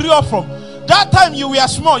wherever you grew up from, that time you were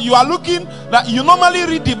small, you are looking that you normally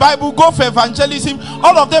read the Bible, go for evangelism.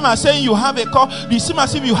 All of them are saying you have a call. They seem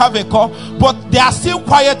as if you have a call, but they are still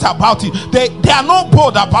quiet about it. They are not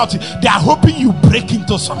bold about it. They are hoping you break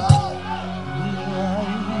into something.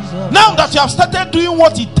 Now that you have started doing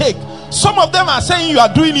what it takes, some of them are saying you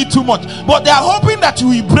are doing it too much, but they are hoping that you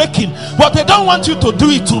will break in. But they don't want you to do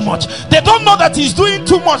it too much. They don't know that it's doing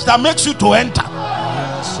too much that makes you to enter.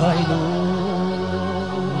 Yes, I know.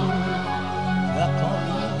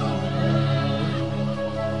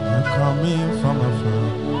 They're coming from afar.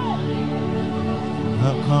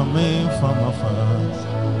 They're coming from afar.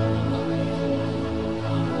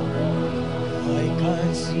 I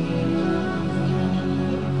can see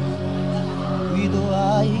with the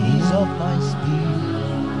eyes of my spirit.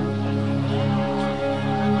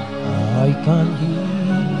 I can hear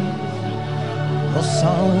the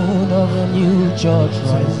sound of a new church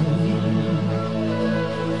rising.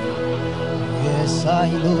 Yes, I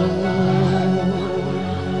know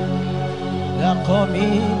they're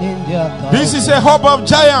coming in their time. This is a hope of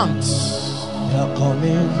giants. They're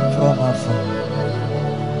coming from afar.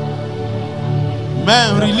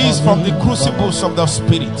 Men released from the crucibles of the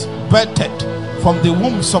spirit, birthed from the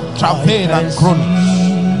wombs of travail and groanings.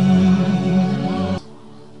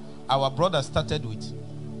 Our brother started with,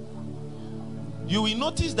 you will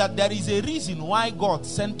notice that there is a reason why God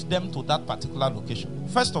sent them to that particular location.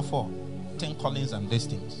 First of all, 10 callings and these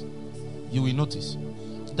things. You will notice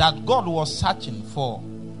that God was searching for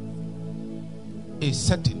a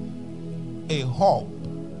setting, a hub,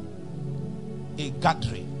 a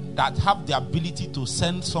gathering that have the ability to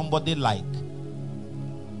send somebody like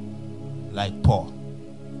Paul.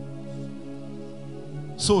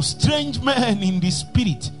 So strange men in the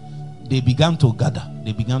spirit, they began to gather.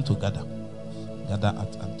 They began to gather at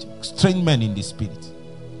Antioch. Strange men in the spirit.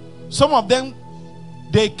 Some of them,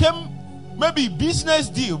 they came, maybe business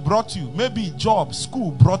deal brought you, maybe job,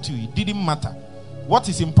 school brought you. It didn't matter. What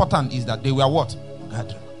is important is that they were what?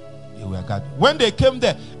 Gathering. They were gathering. When they came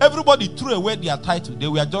there, everybody threw away their title. They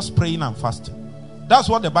were just praying and fasting. That's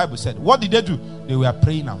what the Bible said. What did they do? They were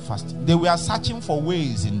praying and fasting. They were searching for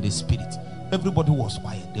ways in the spirit. Everybody was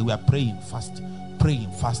quiet. They were praying, fasting, praying,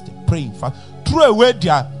 fasting, praying, fasting. Throw away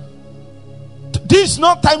their. This is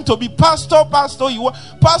not time to be pastor. You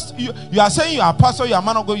are saying you are pastor. You are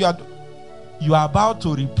man of God. You are about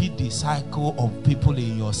to repeat the cycle of people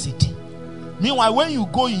in your city. Meanwhile, when you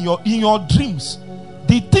go in your dreams,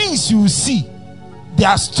 the things you see, they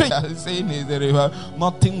are strange. Saying is the river,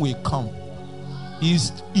 nothing will come.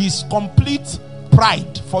 Is complete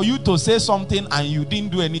pride for you to say something and you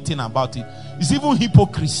didn't do anything about it. It's even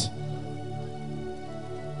hypocrisy.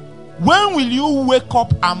 When will you wake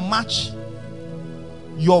up and match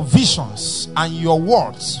your visions and your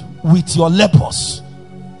words with your labors?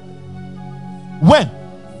 When?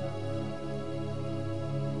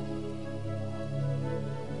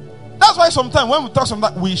 That's why sometimes when we talk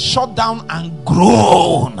something, we shut down and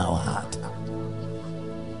groan our heart.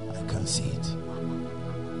 I can see it.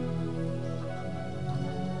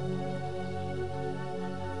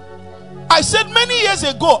 I said many years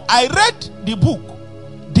ago, I read the book,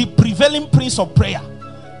 The Prevailing Prince of Prayer,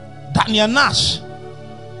 Daniel Nash.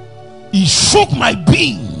 He shook my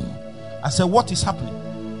being. I said, what is happening?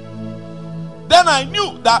 Then I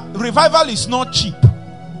knew that revival is not cheap.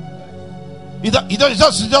 You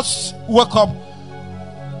just wake up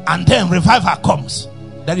and then revival comes.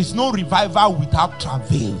 There is no revival without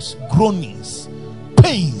travails, groanings,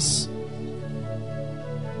 pains.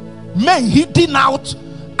 Men hitting out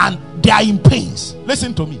and they are in pains.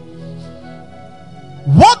 Listen to me.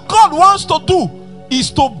 What God wants to do is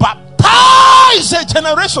to baptize a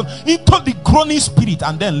generation into the groaning spirit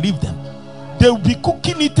and then leave them. They will be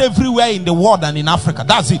cooking it everywhere in the world and in Africa.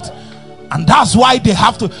 That's it. And that's why they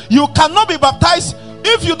have to. You cannot be baptized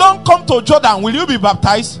if you don't come to Jordan. Will you be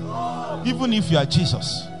baptized? Even if you are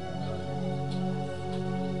Jesus.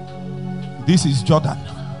 This is Jordan.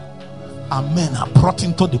 And men are brought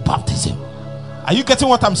into the baptism. Are you getting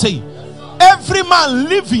what I'm saying? Every man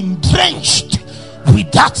living drenched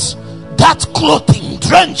with that clothing,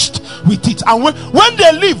 drenched with it. And when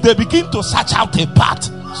they leave, they begin to search out a path.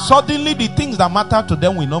 Suddenly the things that matter to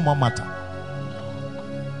them will no more matter.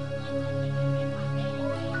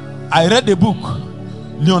 I read the book,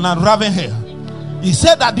 Leonard Ravenhill. He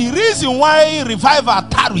said that the reason why revival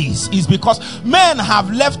tarries is because men have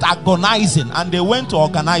left agonizing and they went to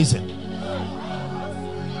organizing.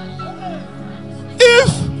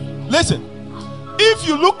 If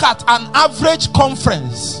you look at an average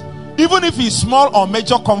conference, even if it's small or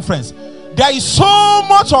major conference, there is so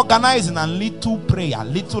much organizing and little prayer,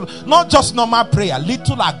 not just normal prayer,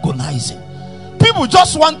 little agonizing. People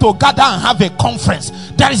just want to gather and have a conference.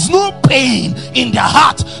 There is no pain in their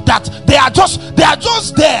heart, that they are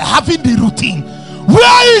just there having the routine.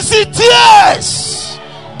 Where is the tears?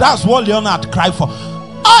 That's what Leonard cried for.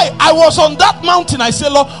 I was on that mountain. I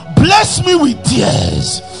said, Lord, bless me with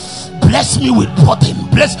tears, bless me with burden,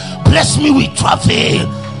 bless me with travail.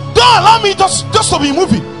 Don't allow me just to be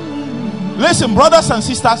moving. Listen, brothers and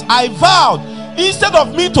sisters, I vowed, instead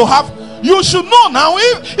of me to have, you should know now,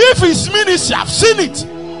 if it's ministry, I've seen it.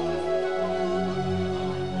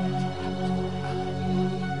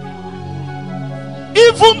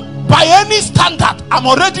 Even by any standard, I'm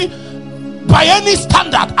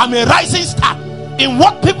a rising star in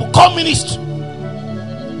what people call ministry.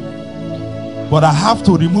 But I have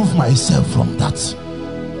to remove myself from that.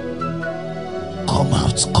 Come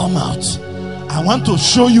out. I want to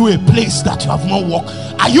show you a place that you have not walked.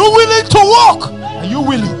 Are you willing to walk? Are you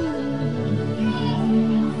willing?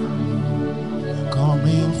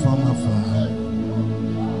 Coming from afar.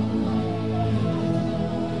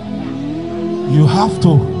 You have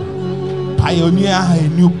to pioneer a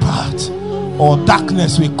new path, or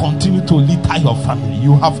darkness will continue to litter your family.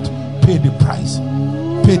 You have to pay the price.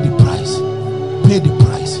 Pay the price. Pay the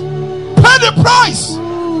price. Pay the price.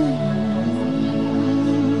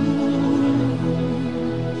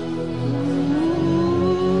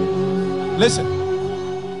 Listen.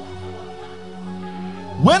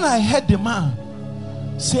 When I heard the man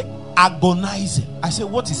say agonizing, I said,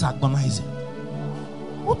 what is agonizing?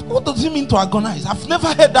 What does it mean to agonize? I've never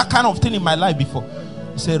heard that kind of thing in my life before.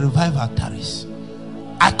 He said, revival tarries.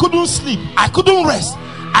 I couldn't sleep. I couldn't rest.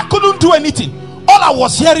 I couldn't do anything. All I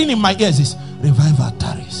was hearing in my ears is revival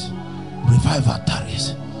tarries. Revival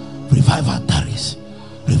tarries. Revival tarries.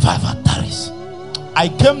 Revival tarries. I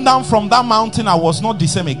came down from that mountain. I was not the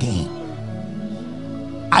same again.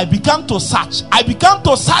 I began to search. I began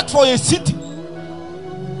to search for a city.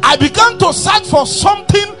 I began to search for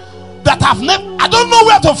something that I don't know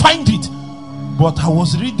where to find it. But I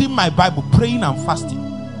was reading my Bible, praying and fasting.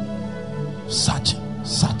 Searching.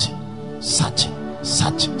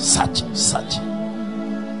 Search.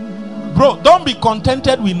 Bro, don't be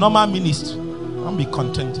contented with normal ministry. Don't be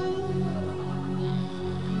contented.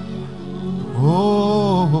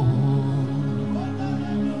 Oh,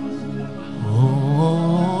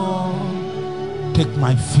 take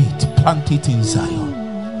my feet, plant it in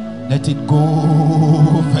Zion. Let it go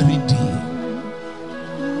very deep.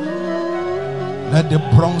 Let the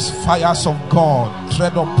bronze fires of God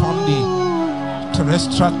tread upon the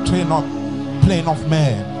terrestrial plane of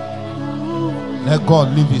man. Let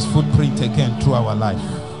God leave his footprint again through our life.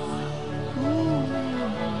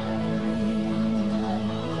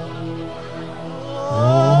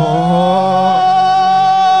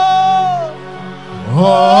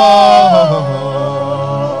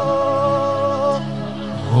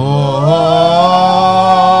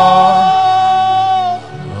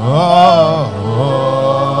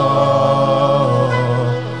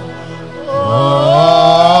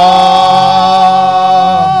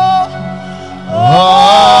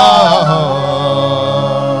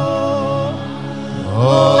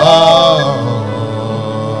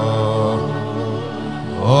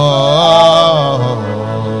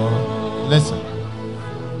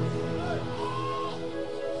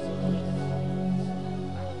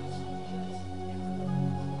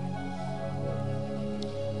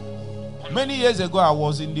 Many years ago, I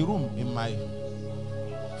was in the room in my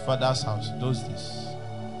father's house. Those days,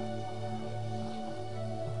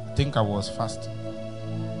 I think I was fasting.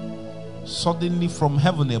 Suddenly, from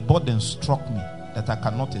heaven, a burden struck me that I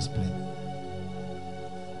cannot explain.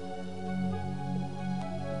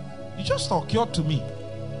 It just occurred to me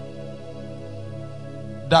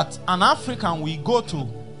that an African will go to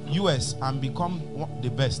US and become the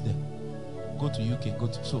best there. Go to UK, go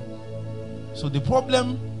to so the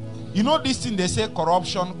problem. You know this thing they say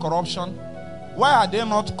corruption. Why are they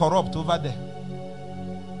not corrupt over there?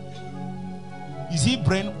 Is he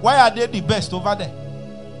brain? Why are they the best over there?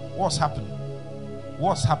 What's happening?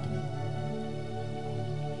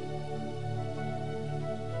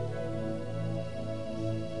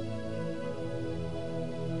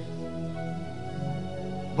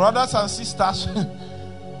 Brothers and sisters,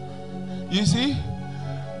 you see,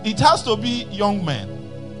 it has to be young men.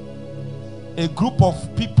 A group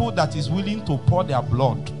of people that is willing to pour their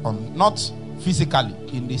blood on, not physically,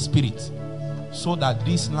 in the spirit, so that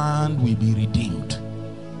this land will be redeemed.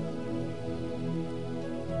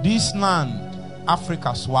 This land,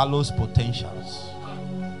 Africa, swallows potentials.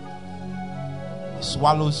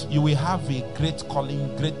 Swallows, you will have a great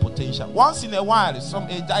calling, great potential. Once in a while, a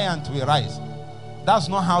giant will rise. That's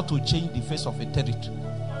not how to change the face of a territory.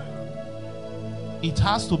 It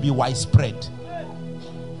has to be widespread.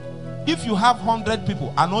 If you have 100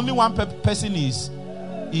 people and only one person is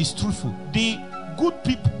truthful, the good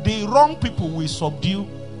people, the wrong people will subdue.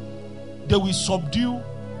 They will subdue.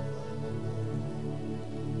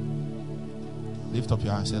 Lift up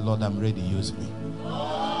your hand and say, Lord, I'm ready. Use me.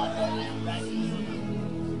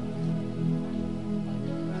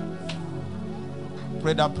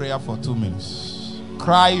 Pray that prayer for 2 minutes.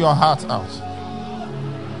 Cry your heart out.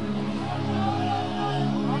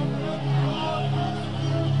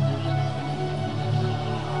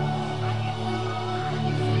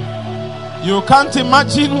 You can't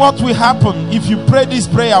imagine what will happen if you pray this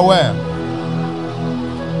prayer well.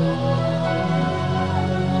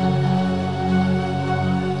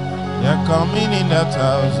 They're coming in their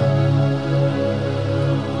thousand.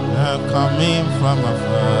 They're coming from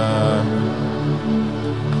afar.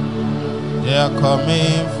 They're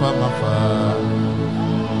coming from afar.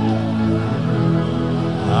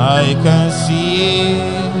 I can see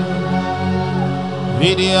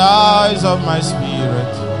with the eyes of my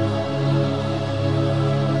spirit.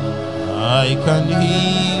 I can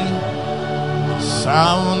hear the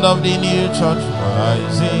sound of the new church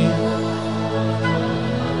rising.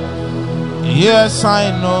 Yes,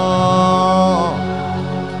 I know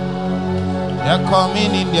they're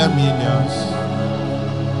coming in their millions.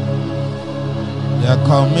 They're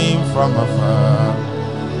coming from afar.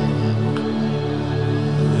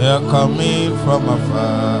 They're coming from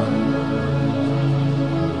afar.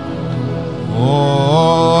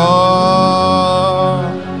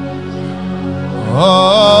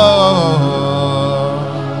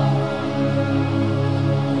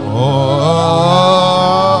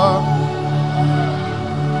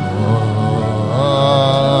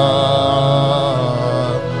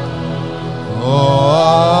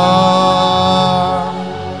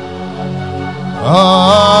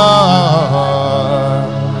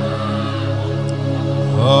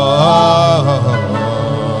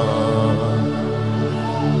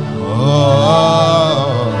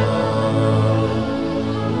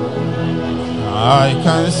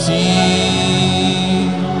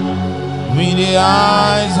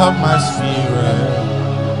 my spirit.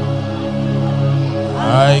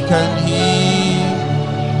 I can hear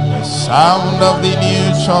the sound of the new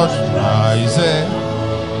church rising.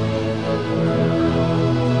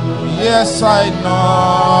 Yes, I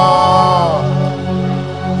know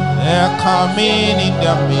they're coming in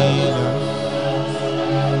their midst.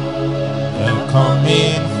 They're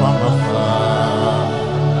coming from afar.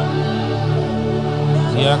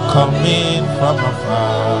 They're coming from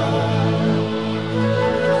afar.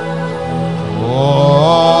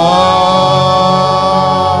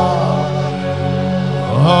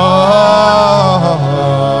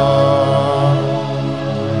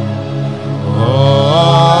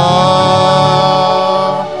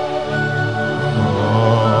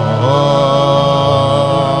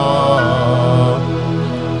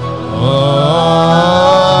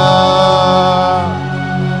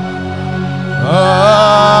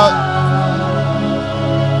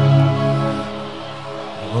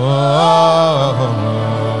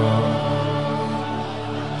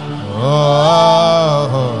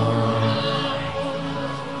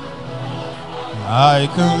 I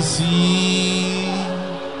can see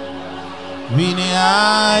with the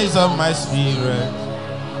eyes of my spirit.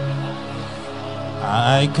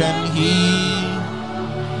 I can hear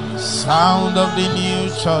the sound of the new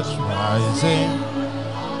church rising.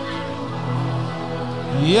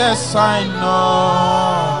 Yes, I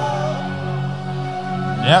know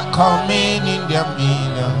they're coming in their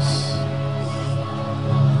millions.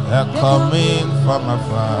 They're coming from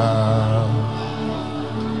afar.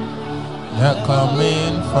 They're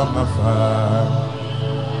coming from afar.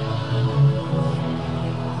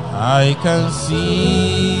 I can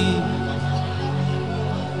see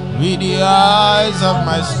with the eyes of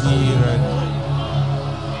my spirit.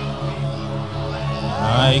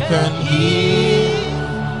 I can hear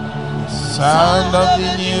the sound of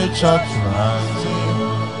the new church rising.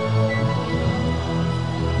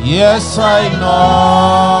 Yes, I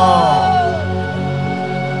know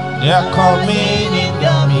they're coming in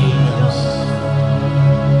their midst.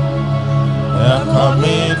 They're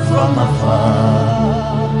coming from afar.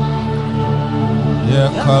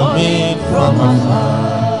 They're coming from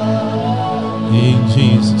afar. In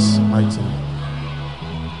Jesus' mighty name.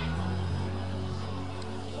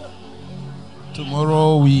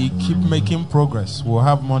 Tomorrow we keep making progress. We'll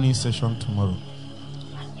have morning session tomorrow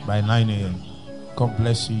by 9 a.m. God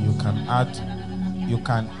bless you. You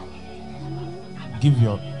can give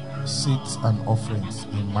your seeds and offerings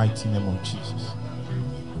in the mighty name of Jesus.